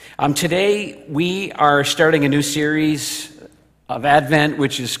Today, we are starting a new series of Advent,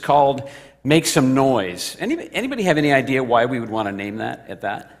 which is called Make Some Noise. Anybody have any idea why we would want to name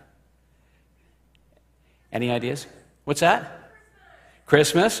that? Any ideas? What's that?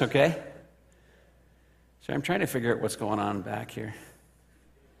 Christmas, okay. So I'm trying to figure out what's going on back here.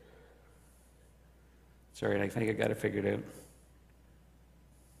 Sorry, I think I got it figured out.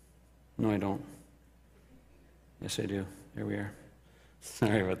 No, I don't. Yes, I do. There we are.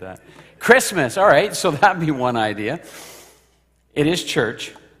 Sorry about that. Christmas, all right, so that'd be one idea. It is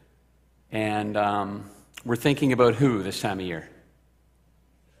church, and we're thinking about who this time of year?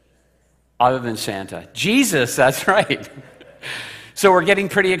 Other than Santa. Jesus, that's right. So we're getting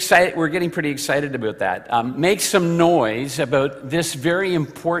pretty excited about that. Make some noise about this very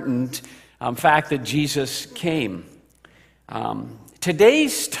important fact that Jesus came.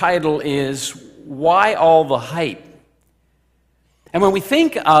 Today's title is Why All the Hype? And when we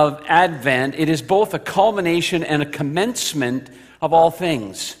think of Advent, it is both a culmination and a commencement of all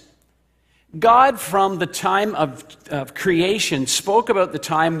things. God, from the time of creation, spoke about the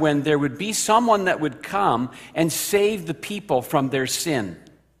time when there would be someone that would come and save the people from their sin.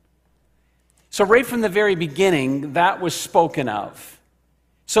 So right from the very beginning, that was spoken of.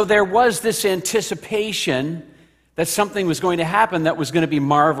 So there was this anticipation that something was going to happen that was going to be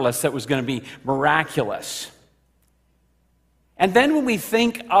marvelous, that was going to be miraculous. And then when we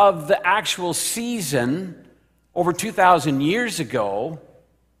think of the actual season over 2,000 years ago,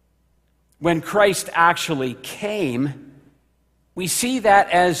 when Christ actually came, we see that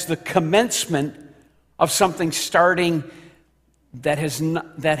as the commencement of something starting that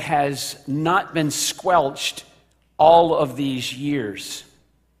has not been squelched all of these years.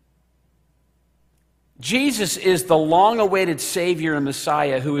 Jesus is the long-awaited Savior and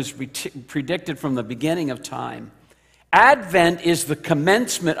Messiah who is predicted from the beginning of time. Advent is the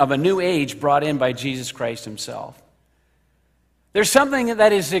commencement of a new age brought in by Jesus Christ himself. There's something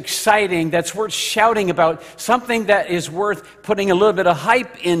that is exciting, that's worth shouting about, something that is worth putting a little bit of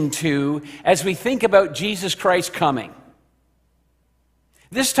hype into as we think about Jesus Christ coming.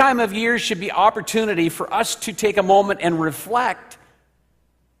 This time of year should be opportunity for us to take a moment and reflect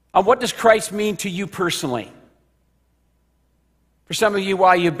on what does Christ mean to you personally. For some of you,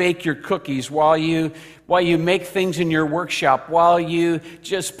 while you bake your cookies, while you make things in your workshop, while you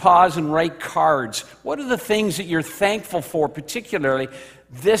just pause and write cards, what are the things that you're thankful for, particularly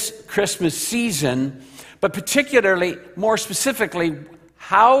this Christmas season, but particularly, more specifically,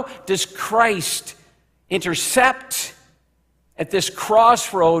 how does Christ intercept at this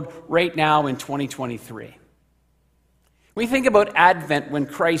crossroad right now in 2023? We think about Advent when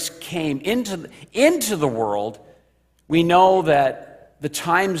Christ came into the world. We know that the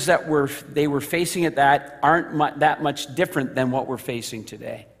times that they were facing at that aren't that much different than what we're facing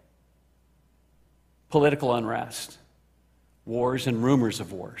today. Political unrest, wars and rumors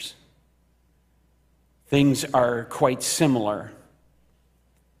of wars. Things are quite similar.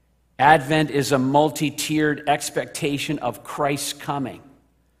 Advent is a multi-tiered expectation of Christ's coming.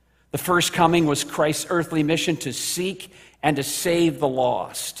 The first coming was Christ's earthly mission to seek and to save the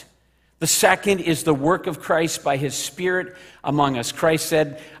lost. The second is the work of Christ by his Spirit among us. Christ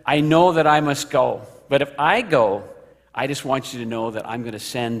said, I know that I must go, but if I go, I just want you to know that I'm going to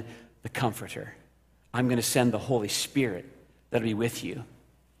send the Comforter. I'm going to send the Holy Spirit that'll be with you.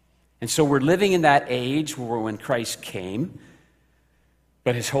 And so we're living in that age where when Christ came,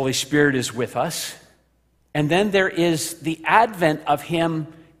 but his Holy Spirit is with us. And then there is the advent of him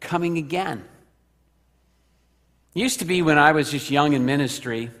coming again. It used to be when I was just young in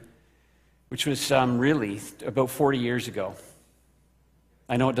ministry, which was really about 40 years ago.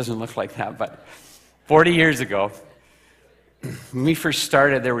 I know it doesn't look like that, but 40 years ago, when we first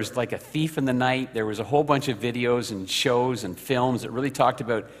started, there was like a thief in the night. There was a whole bunch of videos and shows and films that really talked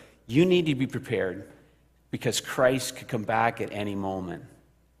about you need to be prepared because Christ could come back at any moment.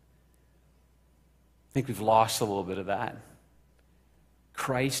 I think we've lost a little bit of that.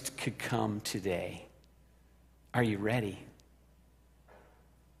 Christ could come today. Are you ready?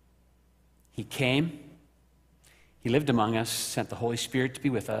 He came, he lived among us, sent the Holy Spirit to be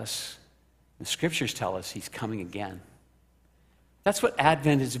with us. The scriptures tell us he's coming again. That's what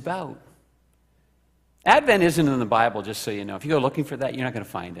Advent is about. Advent isn't in the Bible, just so you know. If you go looking for that, you're not going to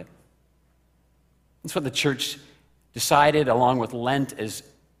find it. That's what the church decided, along with Lent, as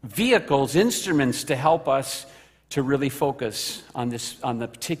vehicles, instruments to help us to really focus on the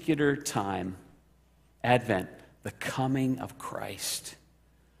particular time, Advent, the coming of Christ.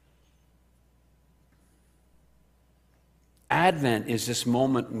 Advent is this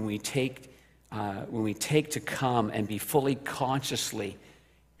moment when we take to come and be fully consciously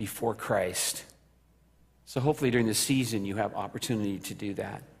before Christ. So hopefully during the season you have opportunity to do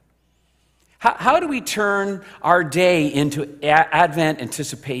that. How do we turn our day into Advent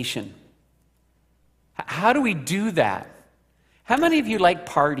anticipation? How do we do that? How many of you like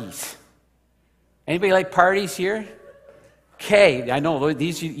parties? Anybody like parties here? Okay, I know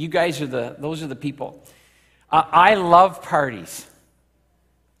these you guys those are the people. I love parties.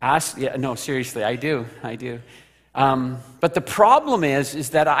 Seriously, I do. But the problem is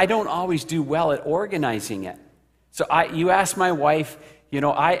that I don't always do well at organizing it. So you ask my wife,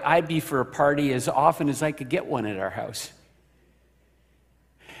 I'd be for a party as often as I could get one at our house.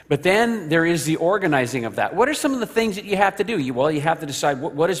 But then there is the organizing of that. What are some of the things that you have to do? You have to decide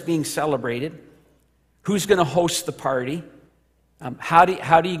what is being celebrated, who's going to host the party, how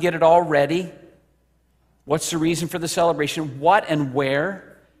do you get it all ready, what's the reason for the celebration, what and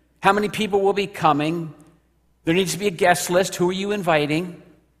where, how many people will be coming. There needs to be a guest list. Who are you inviting?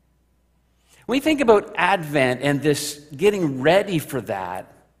 When we think about Advent and this getting ready for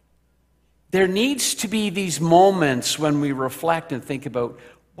that, there needs to be these moments when we reflect and think about,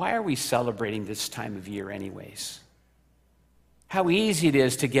 why are we celebrating this time of year anyways? How easy it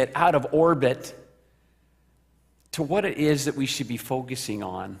is to get out of orbit to what it is that we should be focusing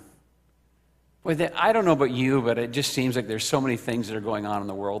on. I don't know about you, but it just seems like there's so many things that are going on in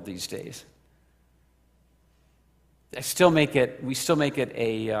the world these days. We still make it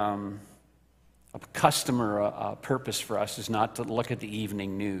a custom or a purpose for us is not to look at the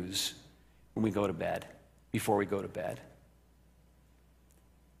evening news when we go to bed, before we go to bed.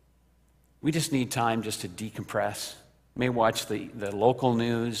 We just need time just to decompress. We may watch the local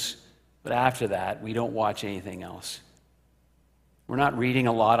news, but after that, we don't watch anything else. We're not reading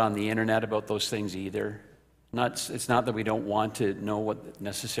a lot on the internet about those things either. It's not that we don't want to know what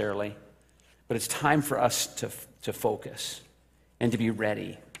necessarily, but it's time for us to focus and to be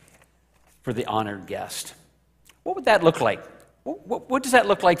ready for the honored guest. What would that look like? What does that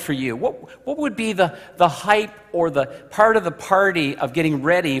look like for you? What would be the hype or the part of the party of getting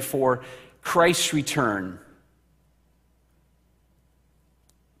ready for Christ's return?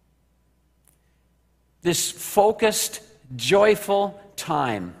 This focused, joyful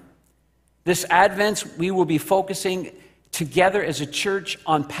time. This Advent, we will be focusing together as a church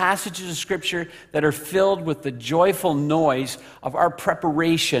on passages of Scripture that are filled with the joyful noise of our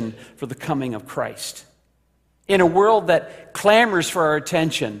preparation for the coming of Christ. In a world that clamors for our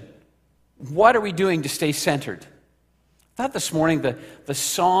attention, what are we doing to stay centered? I thought this morning the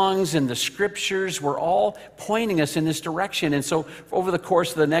songs and the Scriptures were all pointing us in this direction. And so over the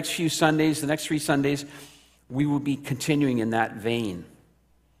course of the next few Sundays, the next 3 Sundays, we will be continuing in that vein.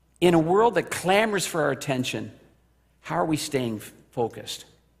 In a world that clamors for our attention, how are we staying focused?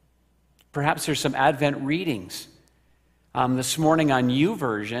 Perhaps there's some Advent readings. This morning on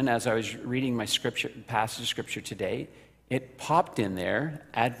YouVersion, as I was reading my passage of Scripture today, it popped in there,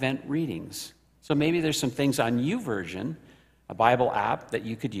 Advent readings. So maybe there's some things on YouVersion, a Bible app that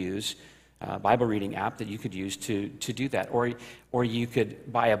you could use, a Bible reading app that you could use to do that. Or you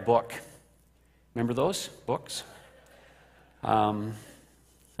could buy a book. Remember those books? Some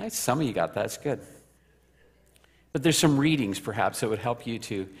of you got that. That's good. But there's some readings, perhaps, that would help you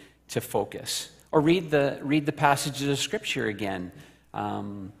to focus. Or read the passages of Scripture again.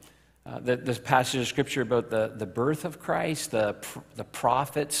 The passage of Scripture about the birth of Christ, the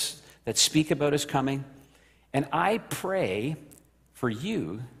prophets that speak about His coming. And I pray for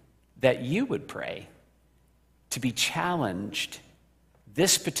you that you would pray to be challenged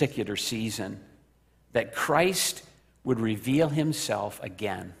this particular season, that Christ would reveal Himself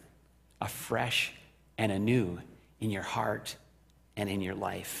again, afresh and anew in your heart and in your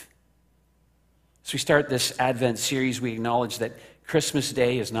life. As we start this Advent series, we acknowledge that Christmas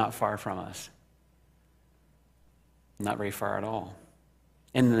Day is not far from us. Not very far at all.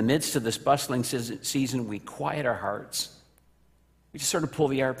 And in the midst of this bustling season, we quiet our hearts. We just sort of pull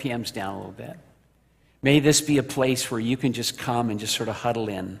the RPMs down a little bit. May this be a place where you can just come and just sort of huddle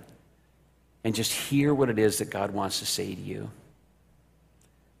in and just hear what it is that God wants to say to you.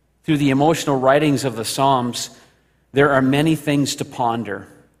 Through the emotional writings of the Psalms, there are many things to ponder,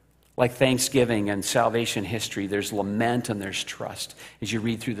 like Thanksgiving and salvation history. There's lament and there's trust as you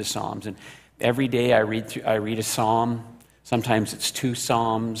read through the Psalms. And every day I read a psalm. Sometimes it's 2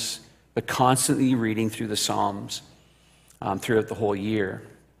 psalms, but constantly reading through the Psalms throughout the whole year.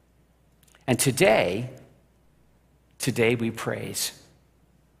 And today we praise.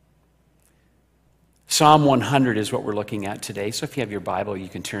 Psalm 100 is what we're looking at today. So if you have your Bible, you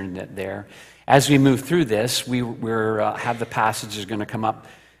can turn it there. As we move through this, we have the passages going to come up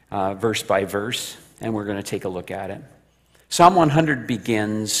verse by verse, and we're going to take a look at it. Psalm 100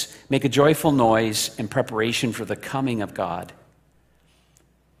 begins, make a joyful noise in preparation for the coming of God.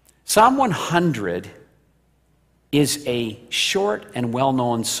 Psalm 100 is a short and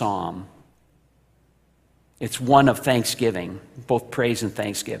well-known psalm. It's one of thanksgiving, both praise and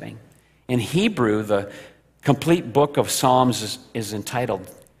thanksgiving. In Hebrew, the complete book of Psalms is entitled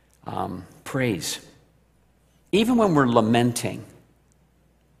Praise. Even when we're lamenting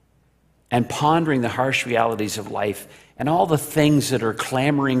and pondering the harsh realities of life and all the things that are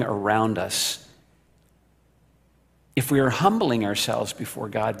clamoring around us, if we are humbling ourselves before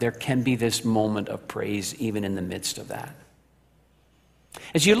God, there can be this moment of praise even in the midst of that.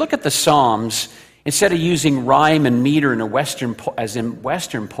 As you look at the Psalms, instead of using rhyme and meter as in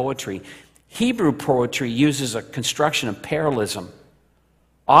Western poetry, Hebrew poetry uses a construction of parallelism,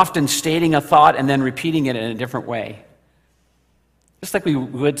 often stating a thought and then repeating it in a different way. Just like we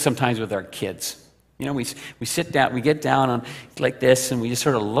would sometimes with our kids. You know, we sit down, we get down on like this, and we just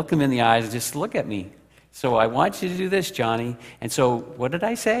sort of look them in the eyes and just look at me. So I want you to do this, Johnny. And so what did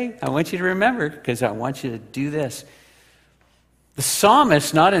I say? I want you to remember, because I want you to do this. The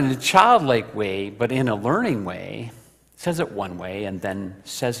psalmist, not in a childlike way, but in a learning way, says it one way and then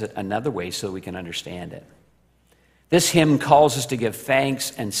says it another way so we can understand it. This hymn calls us to give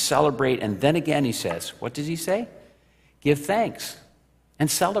thanks and celebrate, and then again he says, what does he say? Give thanks and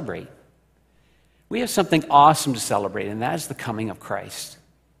celebrate. We have something awesome to celebrate, and that is the coming of Christ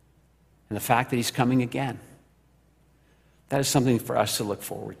and the fact that he's coming again. That is something for us to look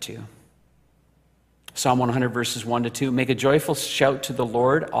forward to. Psalm 100, verses 1 to 2, make a joyful shout to the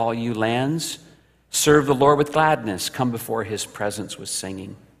Lord, all you lands. Serve the Lord with gladness. Come before his presence with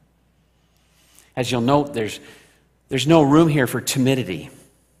singing. As you'll note, there's no room here for timidity.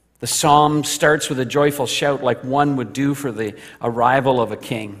 The psalm starts with a joyful shout like one would do for the arrival of a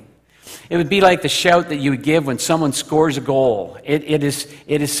king. It would be like the shout that you would give when someone scores a goal. It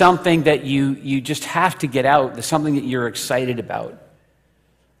is something that you just have to get out. It's something that you're excited about.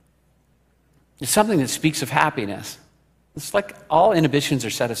 It's something that speaks of happiness. It's like all inhibitions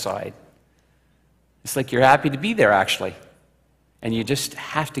are set aside. It's like you're happy to be there, actually, and you just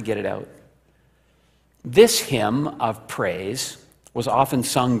have to get it out. This hymn of praise was often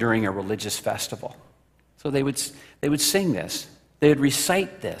sung during a religious festival. So they would sing this. They would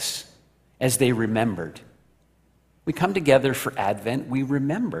recite this as they remembered. We come together for Advent, we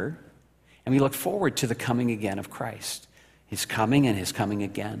remember, and we look forward to the coming again of Christ. His coming and his coming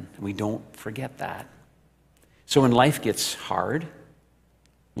again. We don't forget that. So when life gets hard,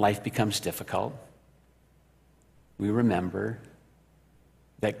 life becomes difficult, we remember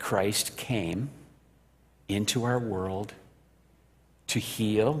that Christ came into our world to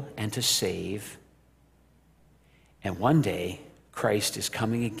heal and to save. And one day, Christ is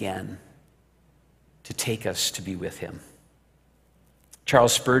coming again to take us to be with him.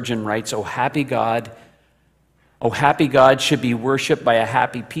 Charles Spurgeon writes, O happy God should be worshipped by a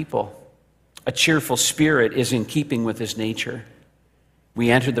happy people. A cheerful spirit is in keeping with his nature.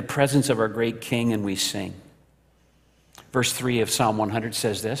 We enter the presence of our great King and we sing. Verse 3 of Psalm 100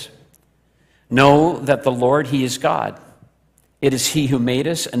 says this, know that the Lord, he is God. It is he who made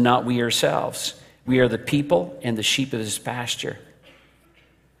us and not we ourselves. We are the people and the sheep of his pasture.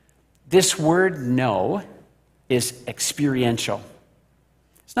 This word know is experiential.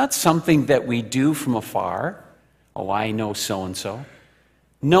 It's not something that we do from afar. Oh, I know so-and-so.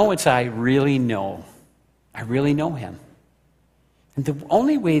 No, it's I really know. I really know him. And the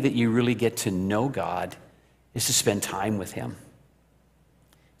only way that you really get to know God is to spend time with him.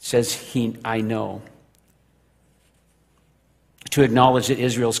 It says, I know. To acknowledge that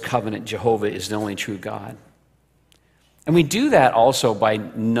Israel's covenant, Jehovah, is the only true God. And we do that also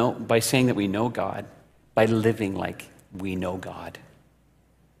by saying that we know God, by living like we know God,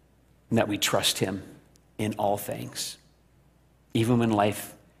 and that we trust him in all things, even when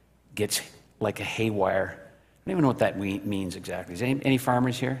life gets like a haywire. I don't even know what that means exactly. Is any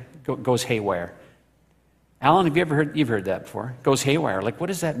farmers here? Goes haywire. Alan, have you ever heard? You've heard that before. Goes haywire. Like, what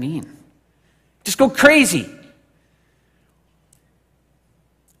does that mean? Just go crazy.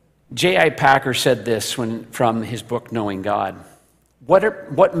 J.I. Packer said this from his book, Knowing God.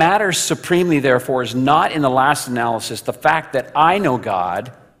 What matters supremely, therefore, is not in the last analysis the fact that I know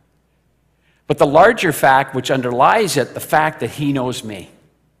God, but the larger fact which underlies it, the fact that he knows me.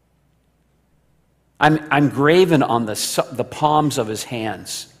 I'm graven on the palms of his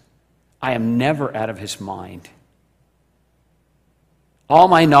hands. I am never out of his mind. All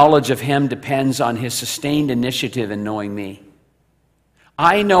my knowledge of him depends on his sustained initiative in knowing me.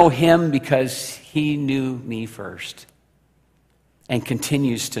 I know him because he knew me first and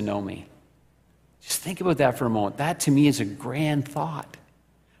continues to know me. Just think about that for a moment. That to me is a grand thought.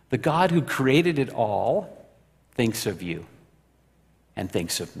 The God who created it all thinks of you and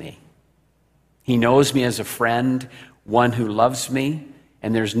thinks of me. He knows me as a friend, one who loves me,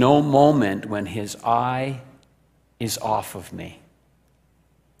 and there's no moment when his eye is off of me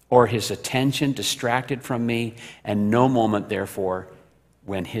or his attention distracted from me, and no moment, therefore,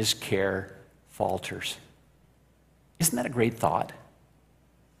 when his care falters. Isn't that a great thought?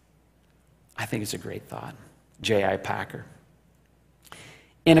 I think it's a great thought. J.I. Packer.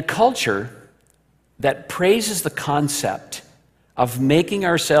 In a culture that praises the concept of making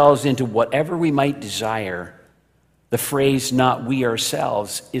ourselves into whatever we might desire, the phrase, not we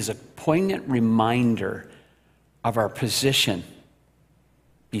ourselves, is a poignant reminder of our position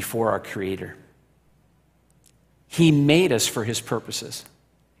before our Creator. He made us for his purposes.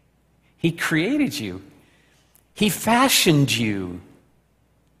 He created you. He fashioned you.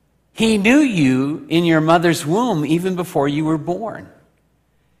 He knew you in your mother's womb even before you were born.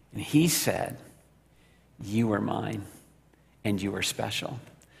 And he said, you are mine and you are special.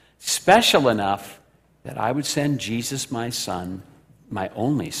 Special enough that I would send Jesus, my son, my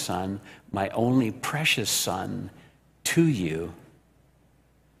only precious son, to you.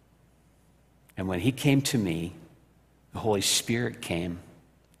 And when he came to me, the Holy Spirit came.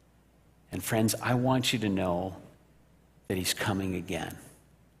 And friends, I want you to know that he's coming again.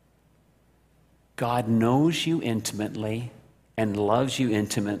 God knows you intimately and loves you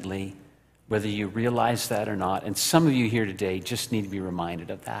intimately, whether you realize that or not. And some of you here today just need to be reminded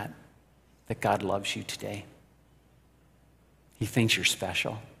of that God loves you today. He thinks you're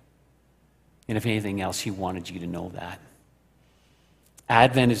special. And if anything else, he wanted you to know that.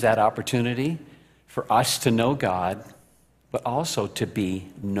 Advent is that opportunity for us to know God, but also to be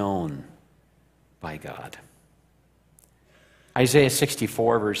known by God. Isaiah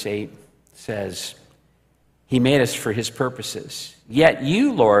 64, verse 8 says, he made us for his purposes. Yet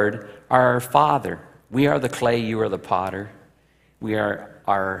you, Lord, are our Father. We are the clay, you are the potter. We are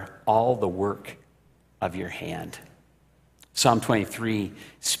all the work of your hand. Psalm 23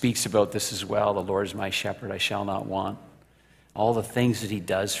 speaks about this as well. The Lord is my shepherd, I shall not want. All the things that he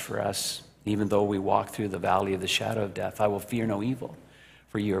does for us, even though we walk through the valley of the shadow of death, I will fear no evil,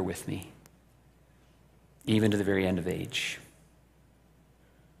 for you are with me, even to the very end of age.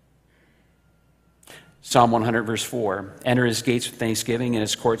 Psalm 100, verse 4, enter his gates with thanksgiving and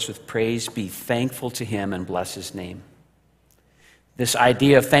his courts with praise. Be thankful to him and bless his name. This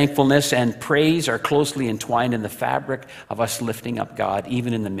idea of thankfulness and praise are closely entwined in the fabric of us lifting up God,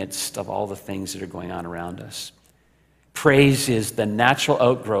 even in the midst of all the things that are going on around us. Praise is the natural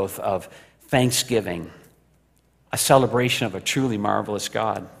outgrowth of thanksgiving, a celebration of a truly marvelous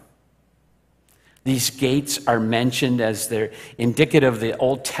God. These gates are mentioned as they're indicative of the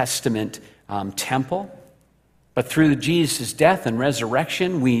Old Testament temple, but through Jesus' death and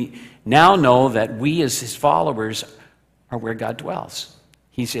resurrection, we now know that we as his followers are where God dwells.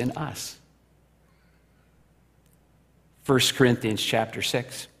 He's in us. 1 Corinthians chapter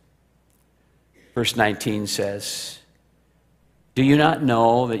 6, verse 19 says, do you not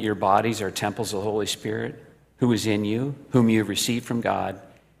know that your bodies are temples of the Holy Spirit, who is in you, whom you have received from God?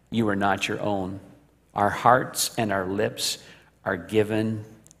 You are not your own. Our hearts and our lips are given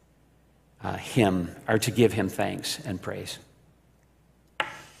to give him thanks and praise.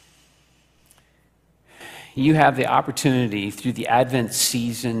 You have the opportunity through the Advent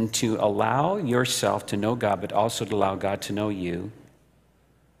season to allow yourself to know God, but also to allow God to know you.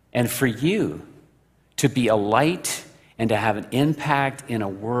 And for you to be a light and to have an impact in a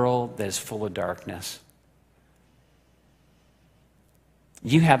world that is full of darkness.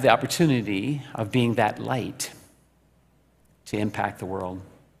 You have the opportunity of being that light to impact the world.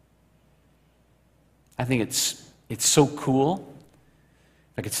 I think it's so cool.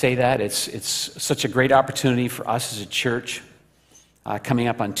 If I could say that, it's such a great opportunity for us as a church coming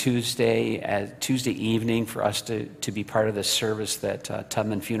up on Tuesday evening for us to be part of this service that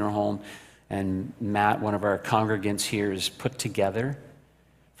Tubman Funeral Home and Matt, one of our congregants here, has put together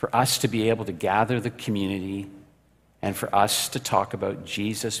for us to be able to gather the community and for us to talk about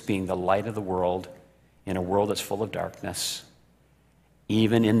Jesus being the light of the world in a world that's full of darkness,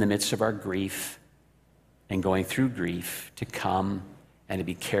 even in the midst of our grief and going through grief, to come and to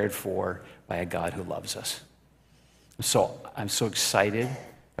be cared for by a God who loves us. So I'm so excited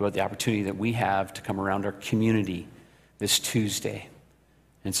about the opportunity that we have to come around our community this Tuesday.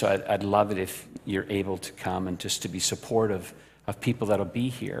 And so I'd love it if you're able to come and just to be supportive of people that'll be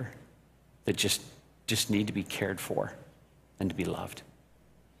here that just need to be cared for and to be loved.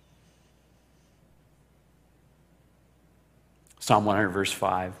 Psalm 100, verse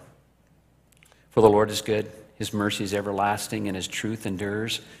 5. For the Lord is good, his mercy is everlasting, and his truth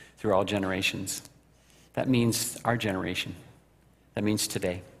endures through all generations. That means our generation. That means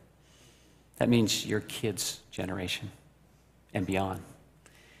today. That means your kids' generation and beyond.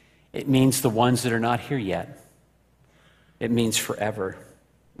 It means the ones that are not here yet. It means forever.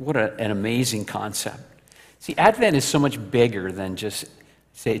 What an amazing concept. See, Advent is so much bigger than just,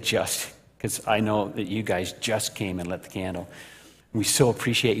 because I know that you guys just came and lit the candle. We so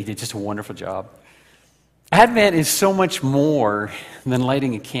appreciate you did just a wonderful job. Advent is so much more than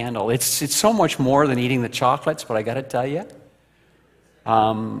lighting a candle. It's so much more than eating the chocolates, but I got to tell you,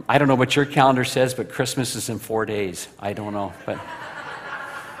 I don't know what your calendar says, but Christmas is in 4 days. I don't know, but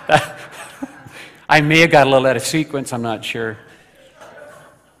I may have got a little out of sequence, I'm not sure.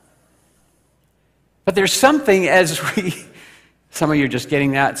 But there's something some of you are just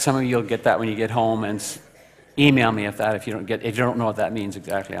getting that, some of you will get that when you get home, and email me if you don't know what that means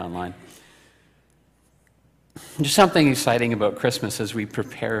exactly online. There's something exciting about Christmas as we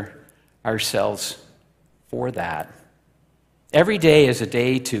prepare ourselves for that. Every day is a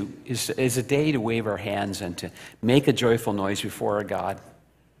day to wave our hands and to make a joyful noise before our God.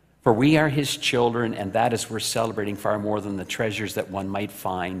 For we are his children, and that is worth celebrating far more than the treasures that one might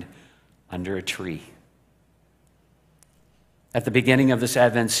find under a tree. At the beginning of this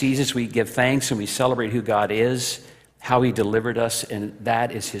Advent season, we give thanks and we celebrate who God is, how he delivered us, and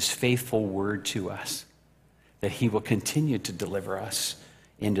that is his faithful word to us, that he will continue to deliver us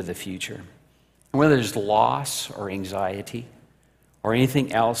into the future. And whether there's loss or anxiety or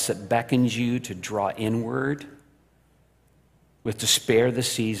anything else that beckons you to draw inward with despair this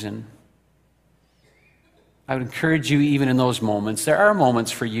season, I would encourage you, even in those moments, there are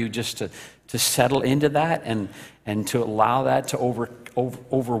moments for you just to settle into that and to allow that to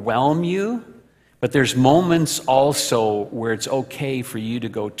overwhelm you. But there's moments also where it's okay for you to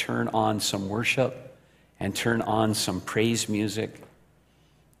go turn on some worship and turn on some praise music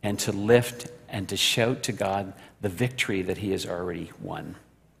and to lift and to shout to God the victory that he has already won.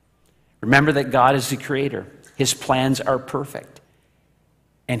 Remember that God is the creator. His plans are perfect.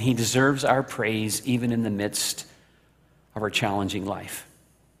 And he deserves our praise even in the midst of our challenging life.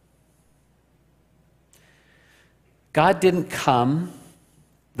 God didn't come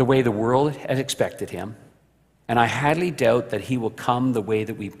the way the world had expected him, and I highly doubt that he will come the way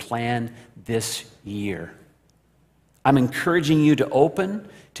that we plan this year. I'm encouraging you to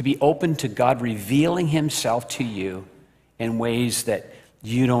be open to God revealing himself to you in ways that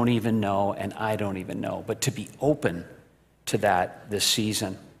you don't even know and I don't even know, but to be open to that this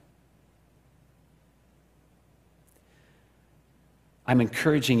season. I'm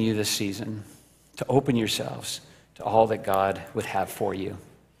encouraging you this season to open yourselves to all that God would have for you.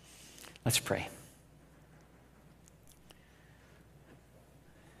 Let's pray.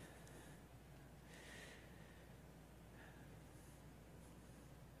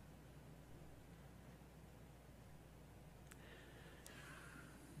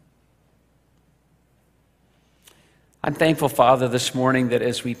 I'm thankful, Father, this morning that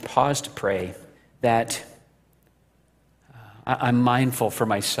as we pause to pray, that I'm mindful for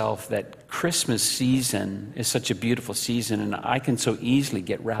myself that Christmas season is such a beautiful season, and I can so easily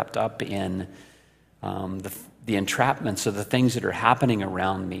get wrapped up in the entrapments of the things that are happening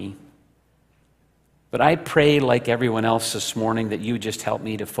around me. But I pray, like everyone else this morning, that you just help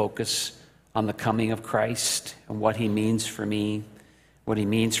me to focus on the coming of Christ and what he means for me, what he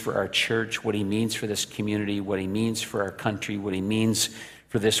means for our church, what he means for this community, what he means for our country, what he means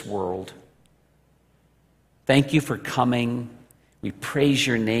for this world. Thank you for coming. We praise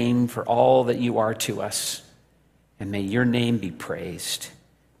your name for all that you are to us. And may your name be praised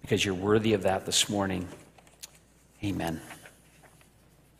because you're worthy of that this morning. Amen.